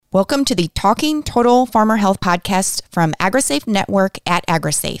Welcome to the Talking Total Farmer Health podcast from AgriSafe Network at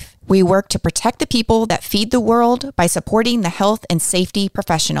AgriSafe. We work to protect the people that feed the world by supporting the health and safety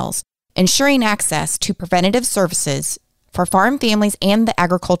professionals, ensuring access to preventative services for farm families and the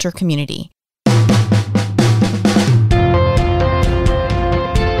agriculture community.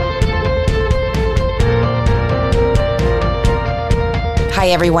 Hi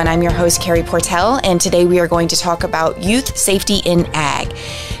everyone, I'm your host Carrie Portell, and today we are going to talk about youth safety in ag.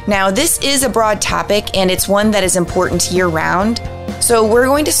 Now this is a broad topic and it's one that is important year-round. So we're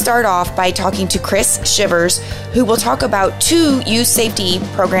going to start off by talking to Chris Shivers, who will talk about 2 youth safety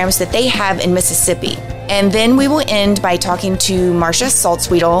programs that they have in Mississippi. And then we will end by talking to Marcia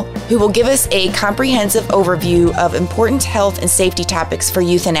Saltzwiedel, who will give us a comprehensive overview of important health and safety topics for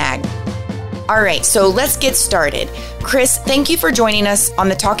youth in ag. All right, so let's get started. Chris, thank you for joining us on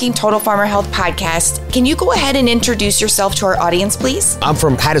the Talking Total Farmer Health podcast. Can you go ahead and introduce yourself to our audience, please? I'm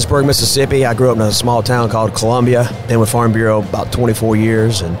from Hattiesburg, Mississippi. I grew up in a small town called Columbia. Been with Farm Bureau about 24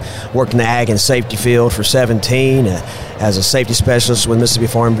 years and worked in the ag and safety field for 17 as a safety specialist with Mississippi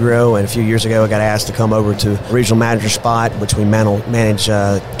Farm Bureau. And a few years ago, I got asked to come over to a regional manager spot, which we manage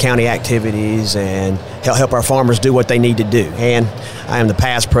county activities and help our farmers do what they need to do. And I am the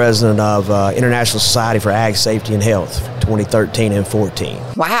past president of International Society for Ag Safety and Health, 2013 and 14.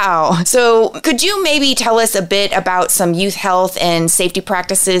 Wow. So could you maybe tell us a bit about some youth health and safety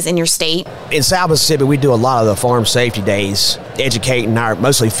practices in your state? In South Mississippi, we do a lot of the farm safety days, educating our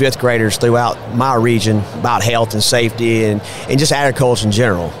mostly 5th graders throughout my region about health and safety and just agriculture in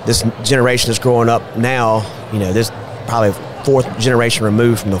general. This generation that's growing up now, this probably 4th generation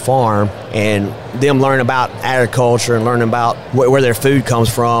removed from the farm, and them learning about agriculture and learning about where their food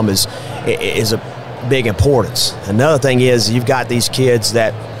comes from is a big importance. Another thing is you've got these kids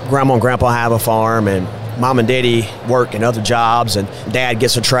that grandma and grandpa have a farm and mom and daddy work in other jobs, and dad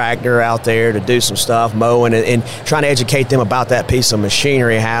gets a tractor out there to do some stuff, mowing, and trying to educate them about that piece of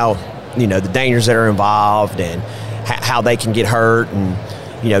machinery, how, the dangers that are involved and how they can get hurt, and,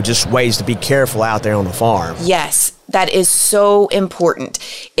 just ways to be careful out there on the farm. Yes, that is so important.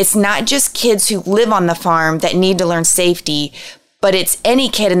 It's not just kids who live on the farm that need to learn safety, but it's any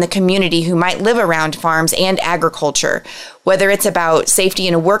kid in the community who might live around farms and agriculture, whether it's about safety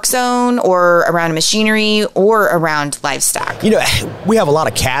in a work zone or around machinery or around livestock. We have a lot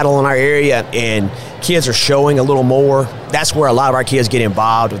of cattle in our area, and kids are showing a little more. That's where a lot of our kids get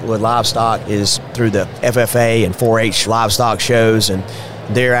involved with livestock, is through the FFA and 4-H livestock shows, and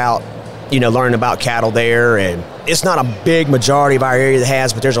they're out, learning about cattle there. And it's not a big majority of our area that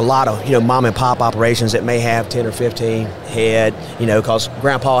has, but there's a lot of, mom and pop operations that may have 10 or 15 head, because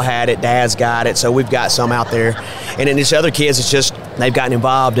grandpa had it, dad's got it, so we've got some out there. And then these other kids, it's just they've gotten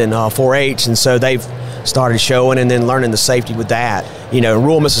involved in 4-H, and so they've started showing and then learning the safety with that. In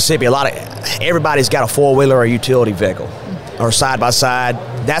rural Mississippi, everybody's got a 4-wheeler or utility vehicle or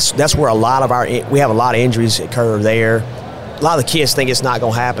side-by-side. That's where we have a lot of injuries occur there. A lot of the kids think it's not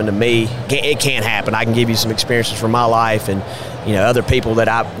going to happen to me. It can't happen. I can give you some experiences from my life and, other people that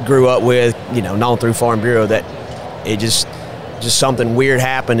I grew up with, known through Farm Bureau, that it just something weird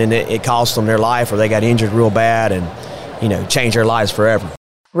happened and it cost them their life, or they got injured real bad and, changed their lives forever.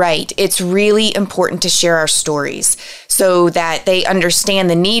 Right. It's really important to share our stories so that they understand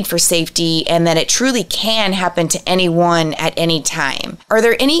the need for safety and that it truly can happen to anyone at any time. Are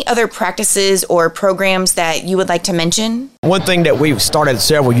there any other practices or programs that you would like to mention? One thing that we started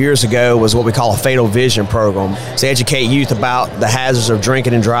several years ago was what we call a Fatal Vision program, to educate youth about the hazards of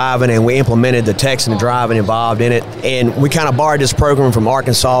drinking and driving, and we implemented the texting and driving involved in it. And we kind of borrowed this program from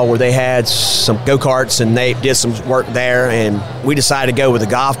Arkansas, where they had some go-karts and they did some work there, and we decided to go with the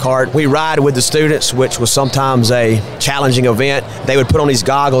golf cart. We ride with the students, which was sometimes a challenging event. They would put on these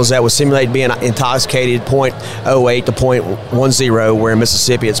goggles that would simulate being intoxicated, 0.08 to 0.10, where in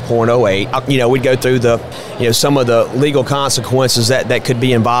Mississippi it's 0.08. We'd go through some of the legal consequences that could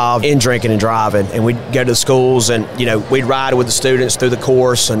be involved in drinking and driving, and we'd go to the schools and we'd ride with the students through the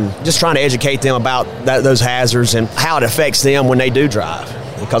course and just trying to educate them about those hazards and how it affects them when they do drive,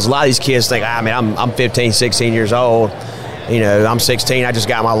 because a lot of these kids think, I'm 15, 16 years old, I'm 16, I just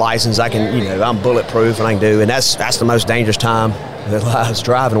got my license, I can, I'm bulletproof and I can do, and that's the most dangerous time their lives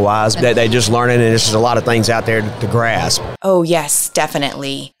driving wise, that they just learning, and there's just a lot of things out there to grasp. Oh yes,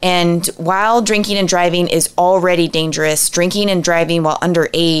 definitely. And while drinking and driving is already dangerous, drinking and driving while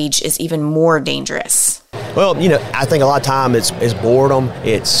underage is even more dangerous. Well, I think a lot of time it's boredom,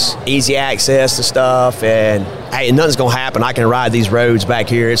 it's easy access to stuff, and hey, nothing's going to happen. I can ride these roads back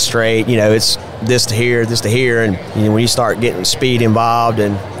here, it's straight, it's this to here, and when you start getting speed involved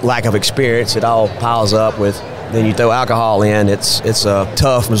and lack of experience, it all piles up with then you throw alcohol in, it's a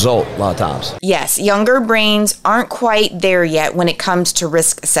tough result a lot of times. Yes, younger brains aren't quite there yet when it comes to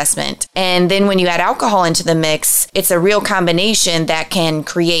risk assessment. And then when you add alcohol into the mix, it's a real combination that can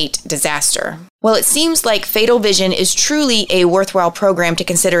create disaster. Well, it seems like Fatal Vision is truly a worthwhile program to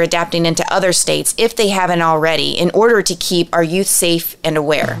consider adapting into other states if they haven't already, in order to keep our youth safe and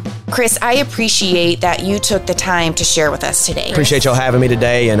aware. Chris, I appreciate that you took the time to share with us today. Appreciate y'all having me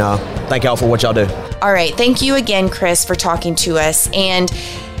today, and thank y'all for what y'all do. All right. Thank you again, Chris, for talking to us and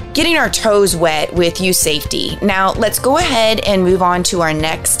getting our toes wet with youth safety. Now, let's go ahead and move on to our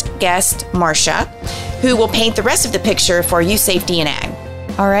next guest, Marcia, who will paint the rest of the picture for youth safety in ag.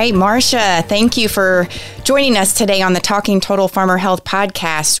 All right, Marcia, thank you for joining us today on the Talking Total Farmer Health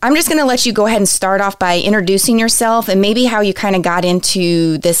podcast. I'm just going to let you go ahead and start off by introducing yourself and maybe how you kind of got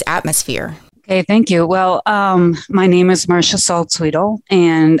into this atmosphere. Okay, thank you. Well, my name is Marcia Saltzwedel,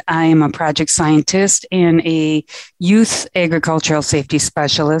 and I am a project scientist and a youth agricultural safety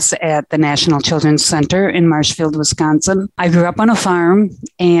specialist at the National Children's Center in Marshfield, Wisconsin. I grew up on a farm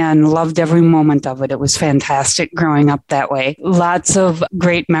and loved every moment of it. It was fantastic growing up that way. Lots of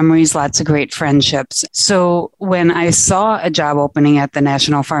great memories, lots of great friendships. So when I saw a job opening at the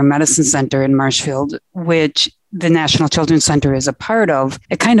National Farm Medicine Center in Marshfield, which the National Children's Center is a part of,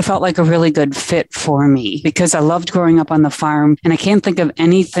 it kind of felt like a really good fit for me because I loved growing up on the farm, and I can't think of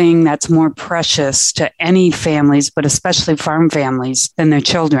anything that's more precious to any families, but especially farm families, than their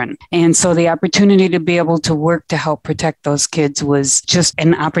children. And so the opportunity to be able to work to help protect those kids was just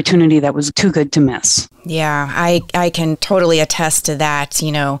an opportunity that was too good to miss. Yeah, I can totally attest to that.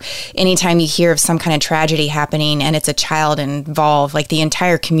 You know, anytime you hear of some kind of tragedy happening and it's a child involved, like the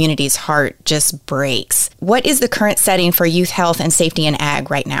entire community's heart just breaks. What is the current setting for youth health and safety in ag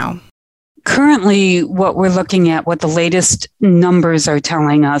right now? Currently, what we're looking at, what the latest numbers are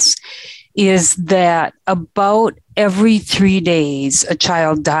telling us, is that about every 3 days, a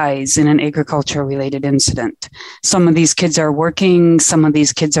child dies in an agriculture-related incident. Some of these kids are working, some of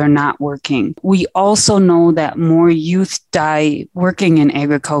these kids are not working. We also know that more youth die working in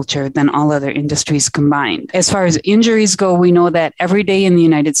agriculture than all other industries combined. As far as injuries go, we know that every day in the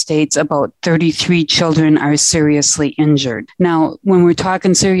United States, about 33 children are seriously injured. Now, when we're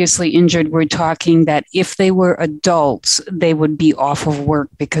talking seriously injured, we're talking that if they were adults, they would be off of work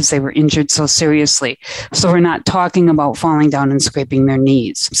because they were injured so seriously. So we're not talking about falling down and scraping their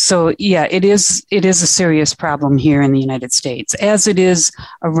knees. So yeah, it is a serious problem here in the United States, as it is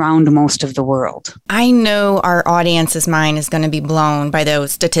around most of the world. I know our audience's mind is going to be blown by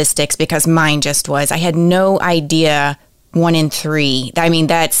those statistics because mine just was. I had no idea 1 in 3. I mean,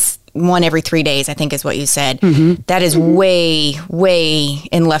 that's 1 every 3 days, I think is what you said. Mm-hmm. That is way, way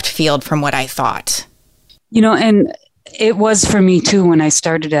in left field from what I thought. You know, and it was for me too when I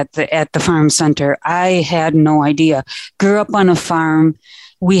started at the farm center. I had no idea. Grew up on a farm.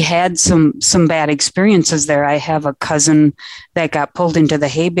 We had some bad experiences there. I have a cousin that got pulled into the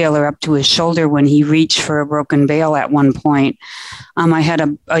hay baler up to his shoulder when he reached for a broken bale at one point. I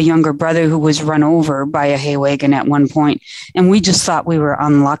had a younger brother who was run over by a hay wagon at one point, and we just thought we were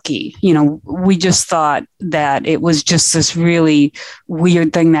unlucky. You know, we just thought that it was just this really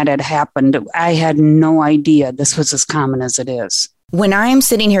weird thing that had happened. I had no idea this was as common as it is. When I'm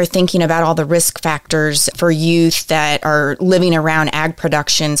sitting here thinking about all the risk factors for youth that are living around ag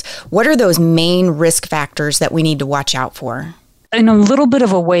productions, what are those main risk factors that we need to watch out for? In a little bit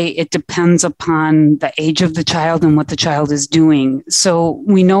of a way, it depends upon the age of the child and what the child is doing. So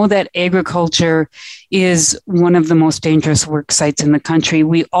we know that agriculture is one of the most dangerous work sites in the country.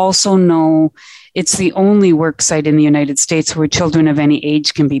 We also know it's the only work site in the United States where children of any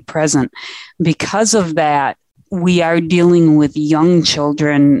age can be present. Because of that, we are dealing with young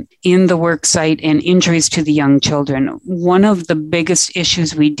children in the work site and injuries to the young children. One of the biggest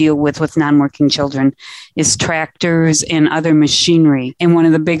issues we deal with non-working children is tractors and other machinery. And one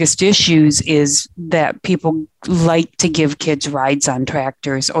of the biggest issues is that people like to give kids rides on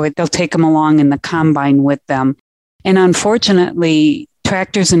tractors, or they'll take them along in the combine with them. And unfortunately,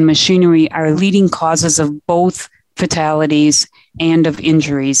 tractors and machinery are leading causes of both fatalities and of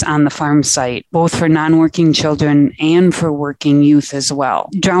injuries on the farm site, both for non-working children and for working youth as well.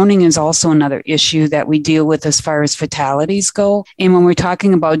 Drowning is also another issue that we deal with as far as fatalities go. And when we're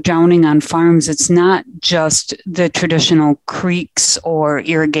talking about drowning on farms, it's not just the traditional creeks or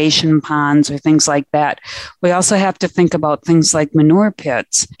irrigation ponds or things like that. We also have to think about things like manure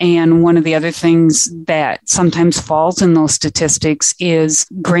pits. And one of the other things that sometimes falls in those statistics is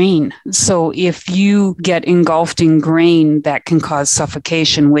grain. So if you get engulfed in grain that can cause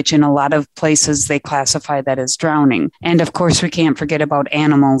suffocation, which in a lot of places they classify that as drowning. And of course, we can't forget about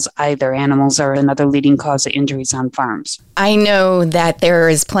animals either. Animals are another leading cause of injuries on farms. I know that there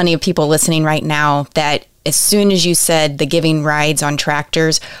is plenty of people listening right now that as soon as you said the giving rides on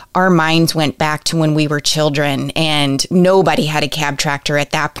tractors, our minds went back to when we were children and nobody had a cab tractor at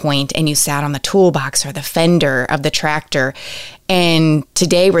that point, and you sat on the toolbox or the fender of the tractor. And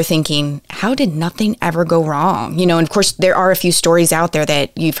today we're thinking, how did nothing ever go wrong? And of course, there are a few stories out there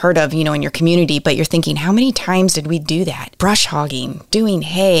that you've heard of, in your community, but you're thinking, how many times did we do that? Brush hogging, doing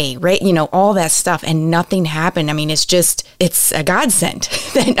hay, right? All that stuff, and nothing happened. I mean, it's a godsend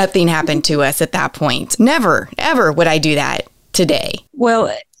that nothing happened to us at that point. Never, ever would I do that today.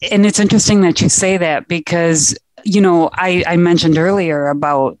 Well, and it's interesting that you say that because, I mentioned earlier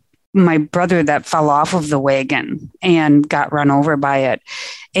about my brother that fell off of the wagon and got run over by it.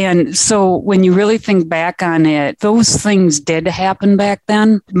 And so when you really think back on it, those things did happen back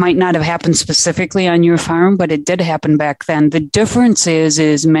then. Might not have happened specifically on your farm, but it did happen back then. The difference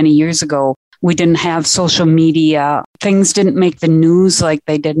is many years ago, we didn't have social media. Things didn't make the news like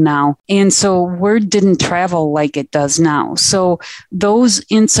they did now. And so word didn't travel like it does now. So those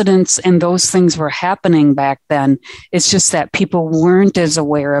incidents and those things were happening back then. It's just that people weren't as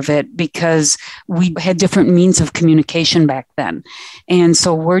aware of it because we had different means of communication back then. And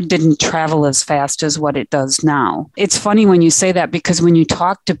so word didn't travel as fast as what it does now. It's funny when you say that because when you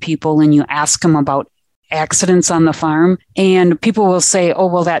talk to people and you ask them about accidents on the farm, and people will say, oh,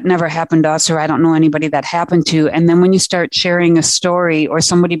 well, that never happened to us, or I don't know anybody that happened to. And then when you start sharing a story or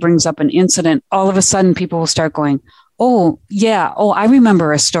somebody brings up an incident, all of a sudden people will start going, oh, yeah, oh, I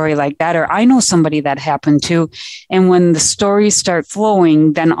remember a story like that, or I know somebody that happened to. And when the stories start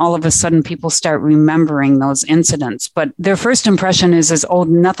flowing, then all of a sudden people start remembering those incidents. But their first impression is, oh,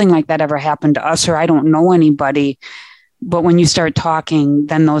 nothing like that ever happened to us, or I don't know anybody. But when you start talking,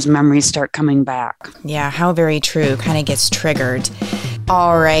 then those memories start coming back. Yeah, how very true. Kind of gets triggered.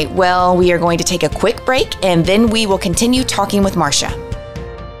 All right, well, we are going to take a quick break, and then we will continue talking with Marcia.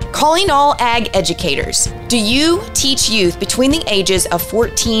 Calling all ag educators. Do you teach youth between the ages of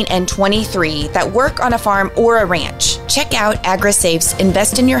 14 and 23 that work on a farm or a ranch? Check out AgriSafe's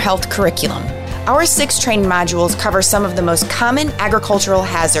Invest in Your Health curriculum. Our 6 training modules cover some of the most common agricultural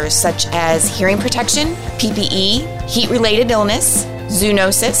hazards such as hearing protection, PPE, heat-related illness,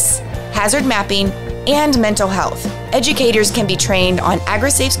 zoonosis, hazard mapping, and mental health. Educators can be trained on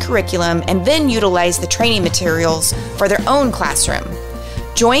AgriSafe's curriculum and then utilize the training materials for their own classroom.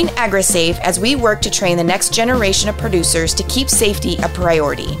 Join AgriSafe as we work to train the next generation of producers to keep safety a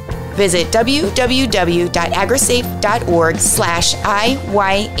priority. Visit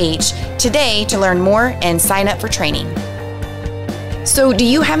www.agrisafe.org/IYH today to learn more and sign up for training. So do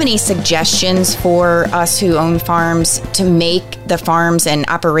you have any suggestions for us who own farms to make the farms and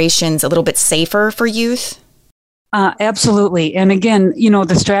operations a little bit safer for youth? Absolutely. And again,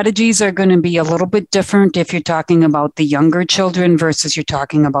 the strategies are going to be a little bit different if you're talking about the younger children versus you're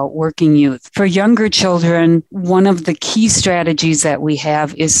talking about working youth. For younger children, one of the key strategies that we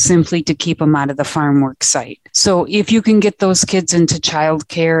have is simply to keep them out of the farm work site. So if you can get those kids into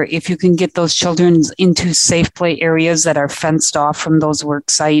childcare, if you can get those children into safe play areas that are fenced off from those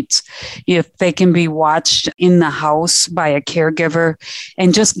work sites, if they can be watched in the house by a caregiver,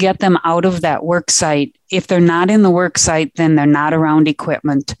 and just get them out of that work site. If they're not in the work site, then they're not around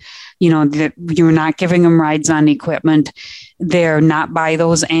equipment. You're not giving them rides on equipment. They're not by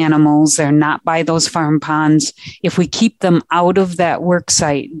those animals. They're not by those farm ponds. If we keep them out of that work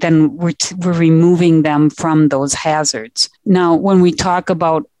site, then we're removing them from those hazards. Now, when we talk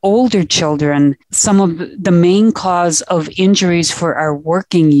about older children, some of the main cause of injuries for our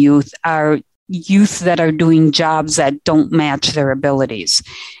working youth are youth that are doing jobs that don't match their abilities.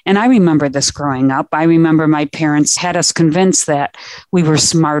 And I remember this growing up. I remember my parents had us convinced that we were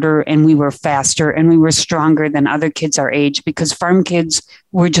smarter and we were faster and we were stronger than other kids our age because farm kids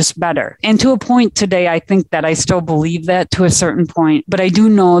were just better. And to a point today, I think that I still believe that to a certain point. But I do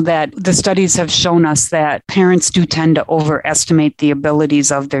know that the studies have shown us that parents do tend to overestimate the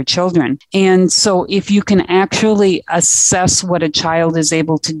abilities of their children. And so if you can actually assess what a child is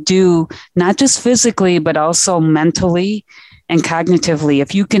able to do, not just physically, but also mentally and cognitively,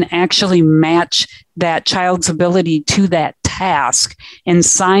 if you can actually match that child's ability to that task and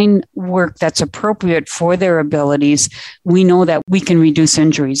assign work that's appropriate for their abilities, we know that we can reduce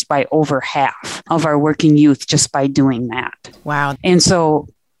injuries by over half of our working youth just by doing that. Wow. And so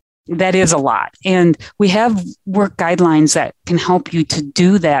that is a lot. And we have work guidelines that can help you to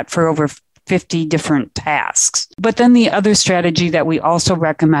do that for over 50 different tasks. But then the other strategy that we also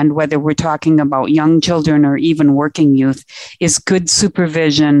recommend, whether we're talking about young children or even working youth, is good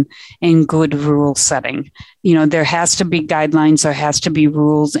supervision and good rule setting. There has to be guidelines, there has to be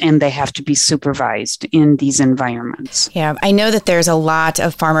rules, and they have to be supervised in these environments. Yeah, I know that there's a lot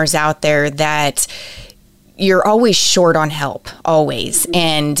of farmers out there that you're always short on help, always.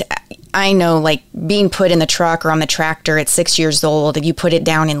 And I know, like, being put in the truck or on the tractor at 6 years old, you put it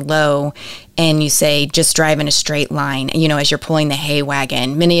down in low and you say, just drive in a straight line, as you're pulling the hay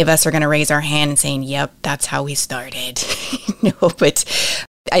wagon. Many of us are going to raise our hand and saying, yep, that's how we started. But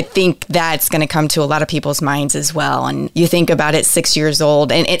I think that's going to come to a lot of people's minds as well. And you think about it, 6 years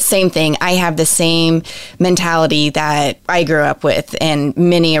old, and it's same thing. I have the same mentality that I grew up with, and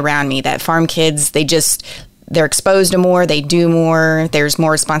many around me, that farm kids, they're exposed to more, they do more, there's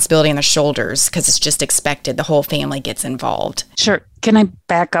more responsibility on their shoulders because it's just expected. The whole family gets involved. Sure. Can I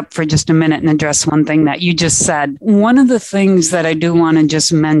back up for just a minute and address one thing that you just said? One of the things that I do want to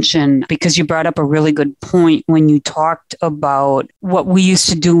just mention, because you brought up a really good point when you talked about what we used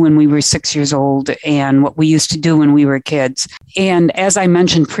to do when we were 6 years old and what we used to do when we were kids. And as I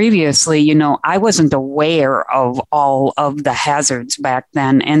mentioned previously, I wasn't aware of all of the hazards back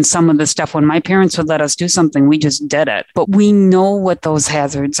then. And some of the stuff, when my parents would let us do something, we just did it. But we know what those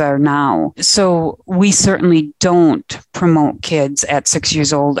hazards are now. So we certainly don't promote kids at 6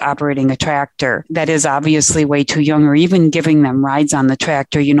 years old operating a tractor. That is obviously way too young, or even giving them rides on the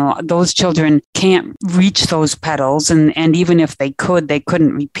tractor. Those children can't reach those pedals. And even if they could, they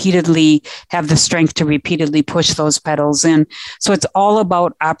couldn't repeatedly have the strength to repeatedly push those pedals in. So it's all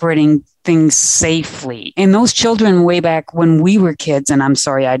about operating things safely. And those children way back when we were kids, and I'm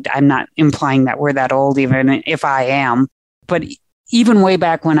sorry, I'm not implying that we're that old, even if I am, but even way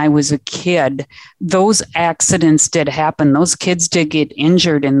back when I was a kid, those accidents did happen. Those kids did get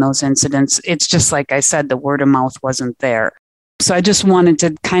injured in those incidents. It's just like I said, the word of mouth wasn't there. So I just wanted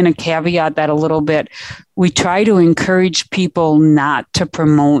to kind of caveat that a little bit. We try to encourage people not to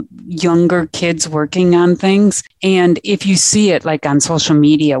promote younger kids working on things. And if you see it like on social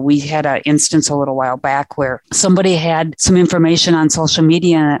media, we had an instance a little while back where somebody had some information on social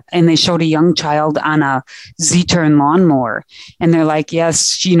media and they showed a young child on a Z-turn lawnmower. And they're like,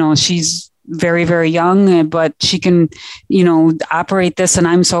 yes, she's very, very young, but she can, operate this, and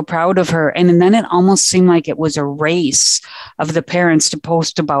I'm so proud of her. And then it almost seemed like it was a race of the parents to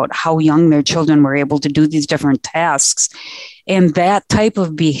post about how young their children were able to do these different tasks. And that type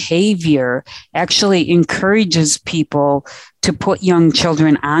of behavior actually encourages people to put young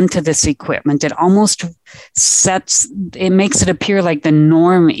children onto this equipment. It almost makes it appear like the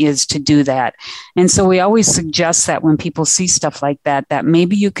norm is to do that. And so we always suggest that when people see stuff like that, that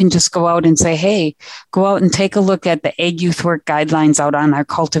maybe you can just go out and say, hey, go out and take a look at the Ag Youth Work Guidelines out on our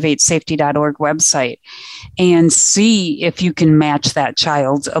cultivatesafety.org website and see if you can match that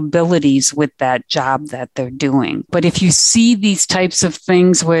child's abilities with that job that they're doing. But if you see these types of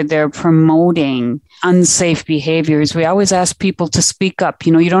things where they're promoting unsafe behaviors, we always ask people to speak up.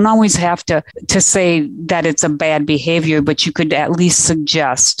 You don't always have to say that it's a bad behavior, but you could at least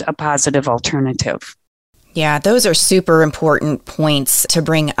suggest a positive alternative. Yeah, those are super important points to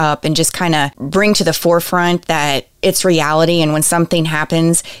bring up and just kind of bring to the forefront that it's reality. And when something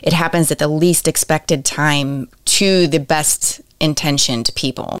happens, it happens at the least expected time to the best intentioned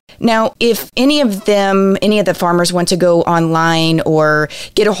people. Now, if any of the farmers want to go online or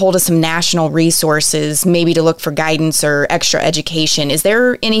get a hold of some national resources, maybe to look for guidance or extra education, is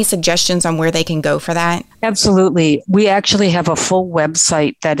there any suggestions on where they can go for that? Absolutely. We actually have a full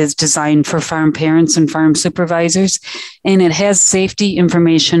website that is designed for farm parents and farm supervisors, and it has safety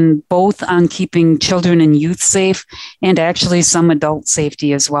information both on keeping children and youth safe and actually some adult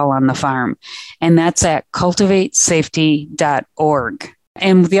safety as well on the farm. And that's at cultivatesafety.org.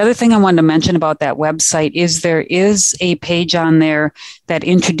 And the other thing I wanted to mention about that website is there is a page on there that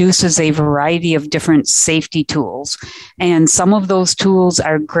introduces a variety of different safety tools. And some of those tools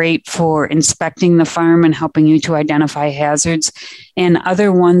are great for inspecting the farm and helping you to identify hazards. And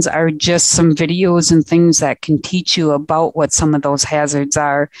other ones are just some videos and things that can teach you about what some of those hazards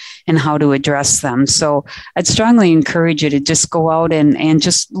are and how to address them. So I'd strongly encourage you to just go out and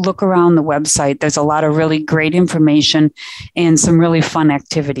just look around the website. There's a lot of really great information and some really fun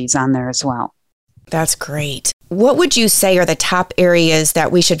activities on there as well. That's great. What would you say are the top areas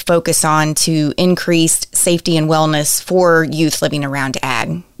that we should focus on to increase safety and wellness for youth living around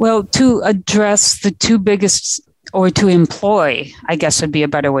ag? Well, to address the two biggest, or to employ, I guess would be a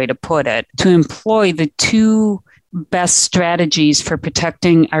better way to put it, to employ the two best strategies for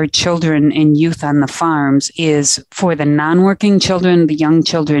protecting our children and youth on the farms is for the non-working children, the young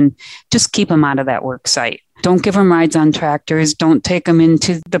children, just keep them out of that work site. Don't give them rides on tractors. Don't take them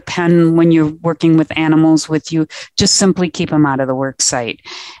into the pen when you're working with animals with you. Just simply keep them out of the work site.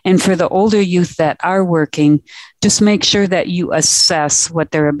 And for the older youth that are working, just make sure that you assess what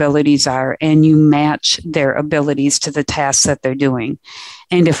their abilities are and you match their abilities to the tasks that they're doing.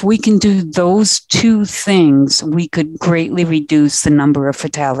 And if we can do those two things, we could greatly reduce the number of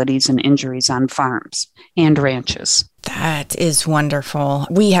fatalities and injuries on farms and ranches. That is wonderful.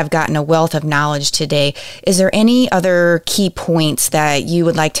 We have gotten a wealth of knowledge today. Is there any other key points that you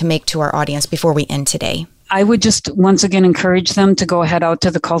would like to make to our audience before we end today? I would just once again encourage them to go head out to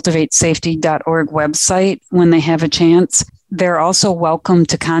the cultivatesafety.org website when they have a chance. They're also welcome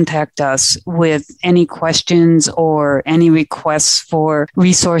to contact us with any questions or any requests for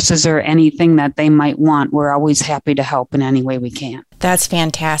resources or anything that they might want. We're always happy to help in any way we can. That's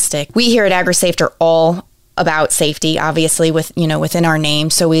fantastic. We here at AgriSafe are all about safety, obviously, within our name.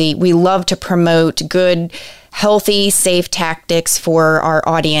 So we love to promote good, healthy, safe tactics for our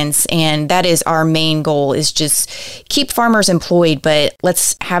audience. And that is our main goal, is just keep farmers employed, but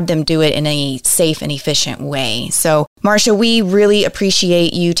let's have them do it in a safe and efficient way. So Marcia, we really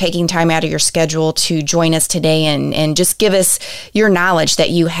appreciate you taking time out of your schedule to join us today and just give us your knowledge that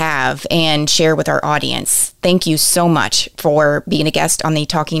you have and share with our audience. Thank you so much for being a guest on the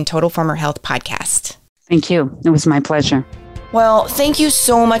Talking Total Farmer Health podcast. Thank you. It was my pleasure. Well, thank you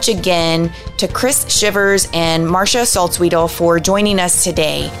so much again to Chris Shivers and Marcia Saltzwiedel for joining us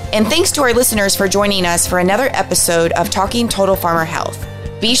today. And thanks to our listeners for joining us for another episode of Talking Total Farmer Health.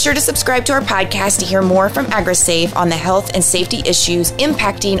 Be sure to subscribe to our podcast to hear more from AgriSafe on the health and safety issues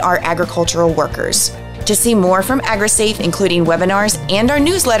impacting our agricultural workers. To see more from AgriSafe, including webinars and our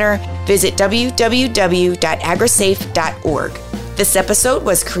newsletter, visit www.agrisafe.org. This episode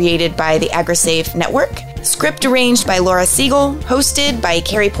was created by the AgriSafe Network, script arranged by Laura Siegel, hosted by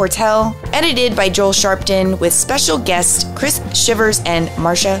Carrie Portell, edited by Joel Sharpton, with special guests Chris Shivers and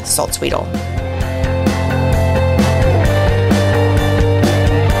Marcia Saltzwiedel.